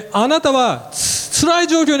 2つ目、あなたは辛い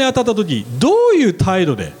状況に当たった時どういう態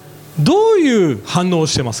度でどういう反応を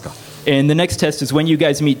してますか。 And the next test is when you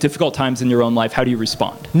guys meet difficult times in your own life, how do you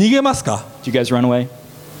respond? 逃げますか。 Do you guys run away?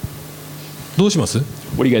 どうします。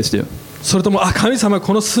 What do you guys do? それとも神様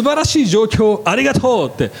この素晴らしい状況ありがとう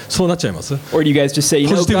ってそうなっちゃいます。 Or do you guys just say, you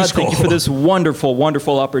know, Positive God, thank you for this wonderful,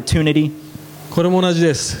 wonderful opportunity? これも同じ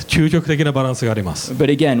です。究極的なバランスがあります。 But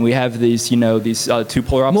again, we have these, you know, these two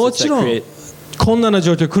polar も opposites ち that ろん create. 困難な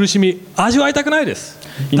状況、苦しみ味わいたくないです。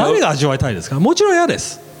 You know- 誰が味わいたいですか。もちろん嫌で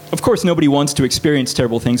す。 Of course, nobody wants to experience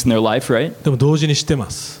terrible things in their life, right? でも同時に知ってま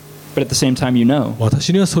す。 But at the same time, you know.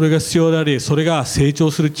 私にはそれが必要であり、それが成長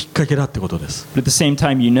するきっかけだってことです。 But at the same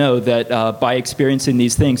time, you know that by experiencing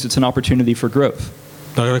these things, it's an opportunity for growth.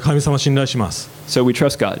 だから神様信頼します。 So we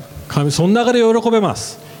trust God. その中で喜べま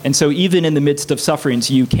す。 And so even in the midst of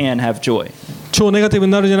sufferings, you can have joy. 超ネガティブ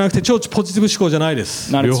になるんじゃなくて超ポジティブ思考じゃないで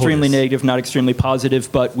す。 Not 両方 extremely です。 negative, not extremely positive,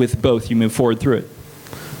 but with both, you move forward through it.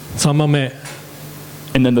 3番目、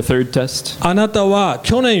 And then the third test. あなたは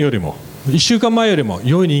去年よりも1週間前よりも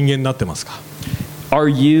良い人間になってますか。 Are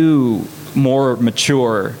you more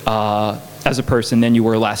mature as a person than you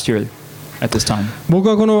were last year at this time? 僕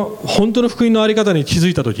はこの本当の福音のあり方に気づ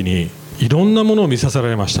いたときにいろんなものを見させら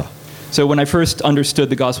れました。 So when I first understood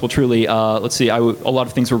the gospel truly, let's see, a lot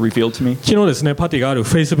of things were revealed to me. 昨日ですね、パティがある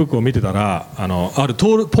フェイスブックを見てたら、あるポ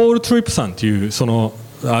ール・トリップさんというその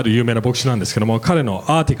ある有名な牧師なんですけども、彼の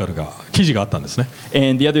アーティカルが記事があったんですね。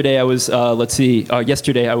 And the other day I was, let's see,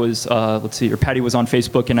 yesterday I was, let's see, or Patty was on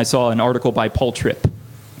Facebook and I saw an article by Paul Tripp.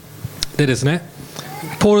 でですね、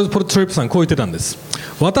ポール・トリップさんこう言ってたんです。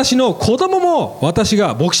私の子供も私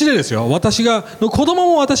が牧師でですよ、私の子供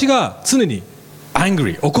も私が常に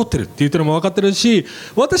angry 怒ってるって言ってるのも分かってるし、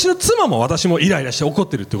私の妻も私もイライラして怒っ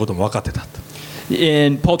てるってことも分かってた。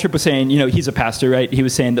 And Paul Tripp was saying, you know, he's a pastor, right? He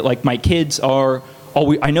was saying that like my kids are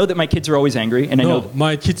always, I know that my kids are always angry, and I know No,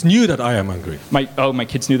 my kids knew that I am angry. my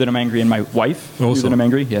kids knew that I'm angry, and my wife knew Also. that I'm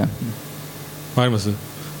angry. Yeah. わかります？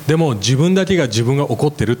でも自分だけが自分が怒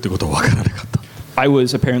ってるってことは分からなかった。 I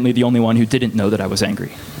was apparently the only one who didn't know that I was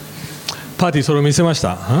angry. パーティーそれを見せまし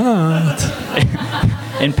た。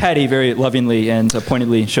And Patty very lovingly and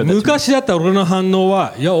pointedly showed that to me. 昔だった俺の反応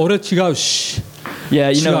は、いや俺違うし、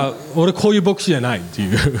Yeah, 違う、俺こういう牧師じゃないってい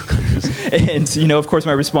う感じです。And of course,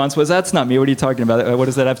 my response was, "That's not me. What are you talking about? What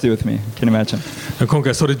does that have to do with me?" Can you imagine? 今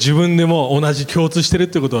回それ自分でも同じ共通してるっ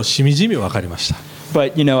てことをしみじみ分かりました。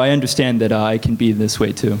But I understand that I can be this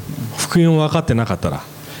way too. 福音を分かってなかったら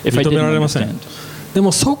If I 認めら didn't れません。 understand. で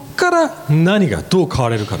もそこから何がどう変わ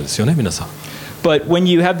れるかですよね、皆さん。But when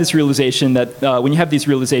you have this realization that when you have these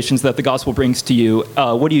realizations that the gospel brings to you,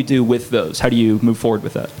 what do you do with those? How do you move forward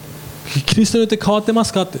with that? キリストによって変わってま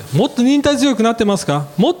すかって、もっと忍耐強くなってますか、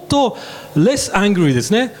もっと less angry で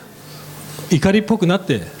すね、怒りっぽくなっ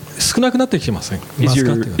て少なくなってきてませんかっていう。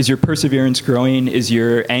 Is your perseverance growing? Is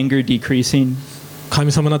your anger decreasing? 神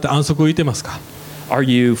様になって安息を得てますか、 Are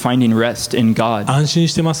you finding rest in God? 安心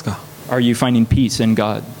してますか。 Are you finding peace in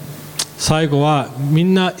God? 最後はみ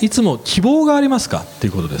んないつも希望がありますかってい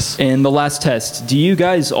うことです。 And the last test, do you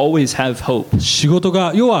guys always have hope? 仕事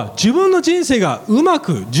が、要は自分の人生がうま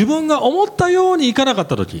く自分が思ったようにいかなかっ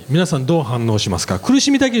た時、皆さんどう反応しますか。苦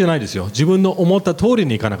しみだけじゃないですよ、自分の思った通り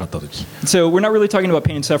にいかなかった時。 So we're not really talking about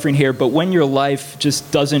pain and suffering here, but when your life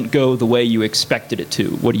just doesn't go the way you expected it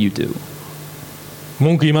to, what do?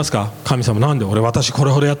 文句言いますか。神様なんで私これ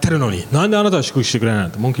ほどやってるのになんであなたは祝福してくれないのっ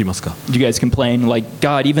て文句言いますか。 Do you guys complain like,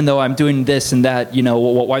 God, even though I'm doing this and that,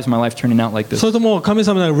 why is my life turning out like this? それとも神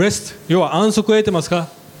様のレスト、要は安息を得てますか。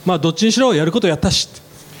まあどっちにしろやることやったし、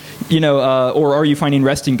or are you finding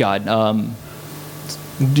rest in God?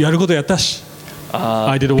 やることやったし、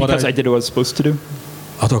I did what because I did what I was supposed to do.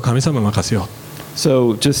 あとは神様に任せよう。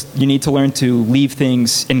 So just you need to learn to leave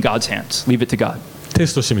things in God's hands. Leave it to God. テ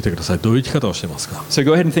ストしてみてください。どういう生き方をしてますか。 So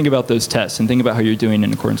go ahead and think about those tests and think about how you're doing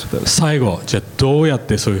in accordance with those. 最後、じゃあどうやっ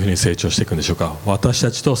てそういうふうに成長していくんでしょうか。私た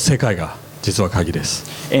ちと世界が実は鍵です。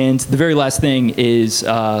 And the very last thing is,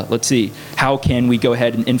 let's see, how can we go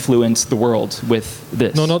ahead and influence the world with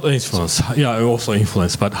this? No, not influence. Yeah, also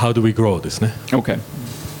influence, but how do we grow ですね。Okay.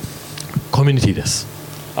 コミュニティです。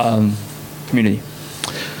Community.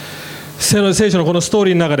 聖書のこのストー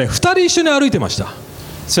リーの中で2人一緒に歩いてました。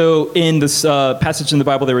So in this passage in the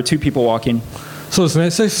Bible, there were two people walking. そうです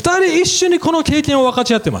ね。それ2人一緒にこの経験を分か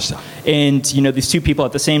ち合ってました。 And these two people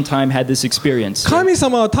at the same time had this experience. 神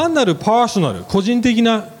様は単なるパーソナル、個人的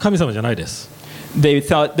な神様じゃないです。 They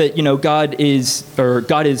thought that God is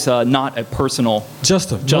not a personal,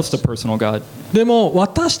 just a personal God. でも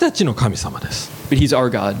私たちの神様です。 But He's our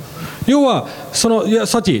God. 要は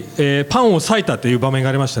さっき、パンを裂いたという場面が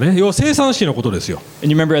ありましたね。要は生産式のことですよ。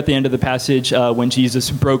 And you remember at the end of the passage when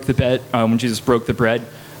Jesus broke the bread,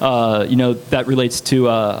 that relates to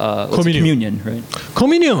communion, right? コ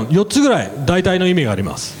ミュニオン4つぐらい大体の意味があり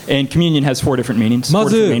ます。 And communion has four different meanings, ま four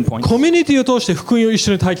ず different main points. コミュニティを通して福音を一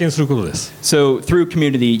緒に体験することです。 So through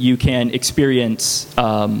community, you can experience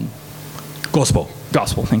Gospel。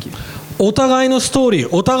 gospel. Thank you. お互いのストーリー、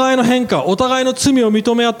お互いの変化、お互いの罪を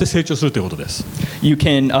認め合って成長するということです。 You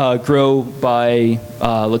can grow by,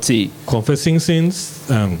 let's see, Confessing sins,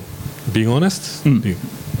 being honest、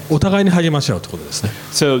お互いに励まし合うということですね。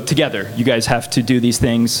 so together, you guys have to do these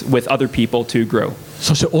things with other people to grow.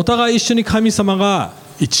 そしてお互い一緒に神様が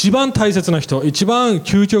一番大切な人、一番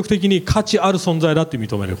究極的に価値ある存在だって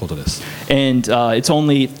認めることです。 And it's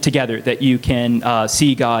only together that you can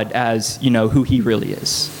see God as, who He really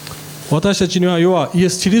is. 私たちには要はイエ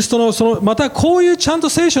ス・キリストのまたこういうちゃんと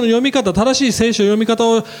聖書の読み方、正しい聖書の読み方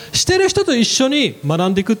をしている人と一緒に学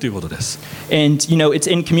んでいくということです。 And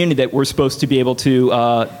it's in community that we're supposed to be able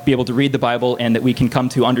to read the Bible and that we can come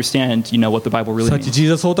to understand, what the Bible really さっき means. ジー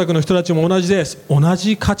ザスオタクの人たちも同じです。同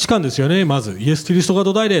じ価値観ですよね。まずイエス・キリストが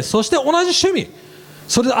土台で、そして同じ趣味。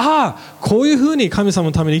それでこういうふうに神様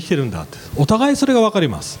のために生きてるんだってお互いそれが分かり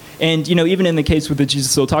ます。 And even in the case with the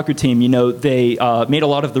Jesus Otaku team, they made a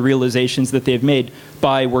lot of the realizations that they've made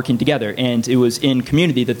by working together, and it was in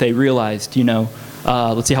community that they realized,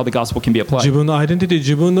 let's see how the gospel can be applied. 自分のアイデンティティ、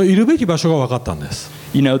自分のいるべき場所が分かったんです。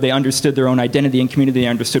 They understood their own identity in community. They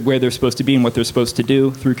understood where they're supposed to be and what they're supposed to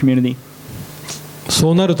do through community.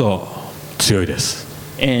 そうなると強いです。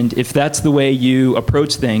 And if that's the way you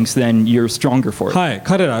approach things, then you're stronger for it. はい、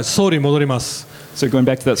彼らストーリーに戻ります。 So going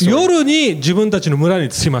back to that story. 夜に自分たちの村に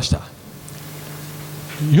着きました。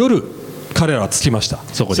夜彼らは着きました。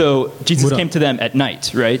そこに。 So Jesus came to them at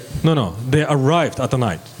night, right? No, they arrived at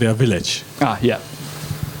night, their village. Yeah.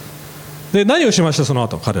 で何をしましたその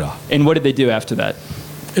後彼ら。 And what did they do after that?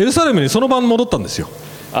 エルサレムにその晩戻ったんですよ。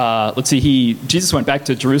Let's see. Jesus went back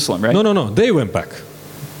to Jerusalem, right? No, they went back.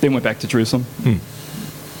 They went back to Jerusalem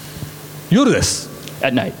夜です。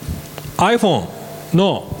 at night. iPhone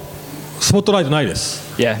のスポットライトないで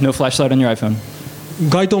す。 Yeah, no flashlight on your iPhone.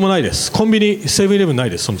 街灯もないです。コンビニセブンイレブンない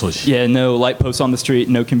です。その当時。 Yeah, no light posts on the street,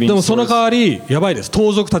 no でも convenience その stores. 代わりやばいです。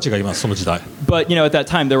盗賊たちがいます。その時代 But you know, at that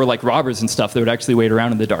time, there were like robbers and stuff that would actually wait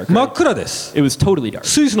around in the dark. 真 Right? っ暗です。 It was totally dark.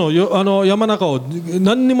 スイスの山中を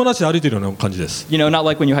何にもなしで歩いているような感じです。 You know, not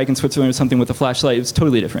like when you hike in Switzerland or something with a flashlight. It was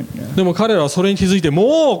totally different. You know? でも彼らはそれに気づいて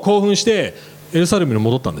もう興奮してエルサレムに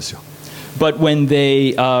戻ったんですよ。 But when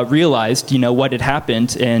they realized, you know, what had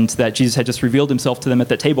happened and that Jesus had just revealed himself to them at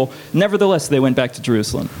that table, nevertheless, they went back to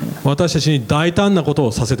Jerusalem. 私たちに大胆なこと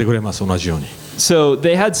をさせてくれます。同じように So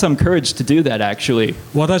they had some courage to do that, actually.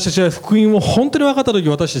 私たちは福音を本当に分かった時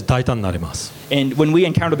私たち大胆になります。 And when we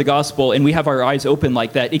encounter the gospel and we have our eyes open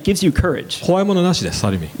like that, it gives you courage. 怖いものなしです。あ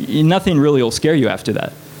る意味 Nothing really will scare you after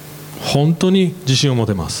that. 本当に自信を持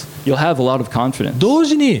てます。 You'll have a lot of confidence. 同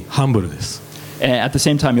時にハンブルです。 And at the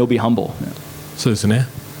same time, you'll be humble. そうですね。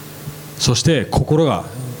そして心が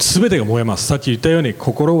全てが燃えます。さっき言ったように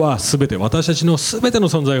心は全て私たちの全ての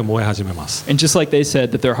存在が燃え始めます。 And just like they said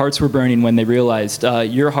that their hearts were burning when they realized,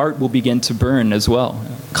 your heart will begin to burn as well.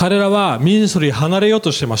 彼らはミニストリー離れよう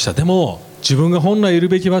としてました。でも自分が本来いる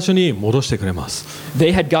べき場所に戻してくれます。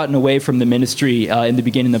 They had gotten away from the ministry in the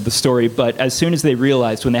beginning of the story, but as soon as they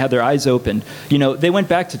realized, when they had their eyes opened, you know, they went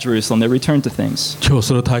back to Jerusalem. They returned to things. 今日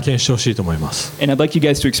それを体験してほしいと思います。 And I'd like you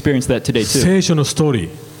guys to experience that today too. 聖書のストーリー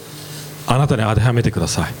あなたに当てはめてくだ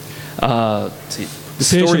さい。 Let's see. The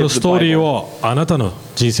聖書 story の of ス the トーリー Bible. をあなたの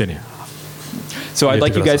人生に So I'd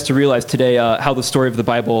like you guys to realize today how the story of the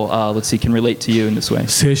Bible, let's see, can relate to you in this way.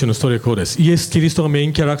 聖書のストーリーはこうです。イエス・キリストがメイ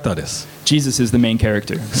ンキャラクターです。 Jesus is the main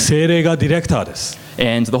character, 聖霊がディレクターです。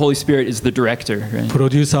 and the Holy Spirit is the director, right? プロ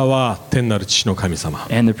デューサーは天なる父の神様。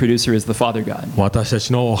 And the producer is the Father God. 私た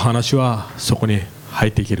ちのお話はそこに入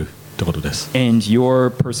っていけるということです。 And your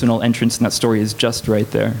personal entrance in that story is just right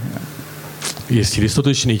there. イエス・キリスト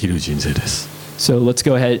と一緒に生きる人生です。 So let's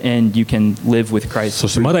go ahead and you can live with そ Christ.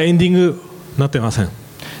 してまだエンディングなってません。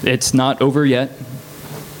 It's not over yet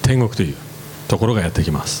天国というところがやって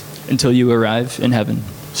きます。 until you arrive in heaven.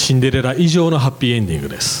 シンデレラ以上のハッピーエンディング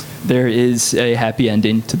です。 There is a happy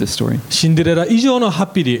ending to the story. シンデレラ以上のハッ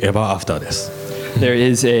ピーリーエバーアフターです。 There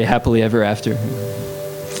is a happily ever after.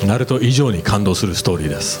 ナルト以上に感動するストーリー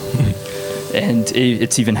です。 And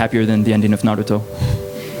it's even happier than the ending of Naruto.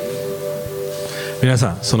 皆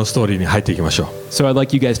さんそのストーリーに入っていきましょう。 So I'd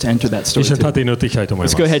like you guys to enter that 一緒 story に立っ too. て祈っていきたいと思い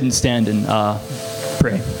ま Let's す。 go ahead and stand and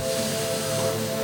pray.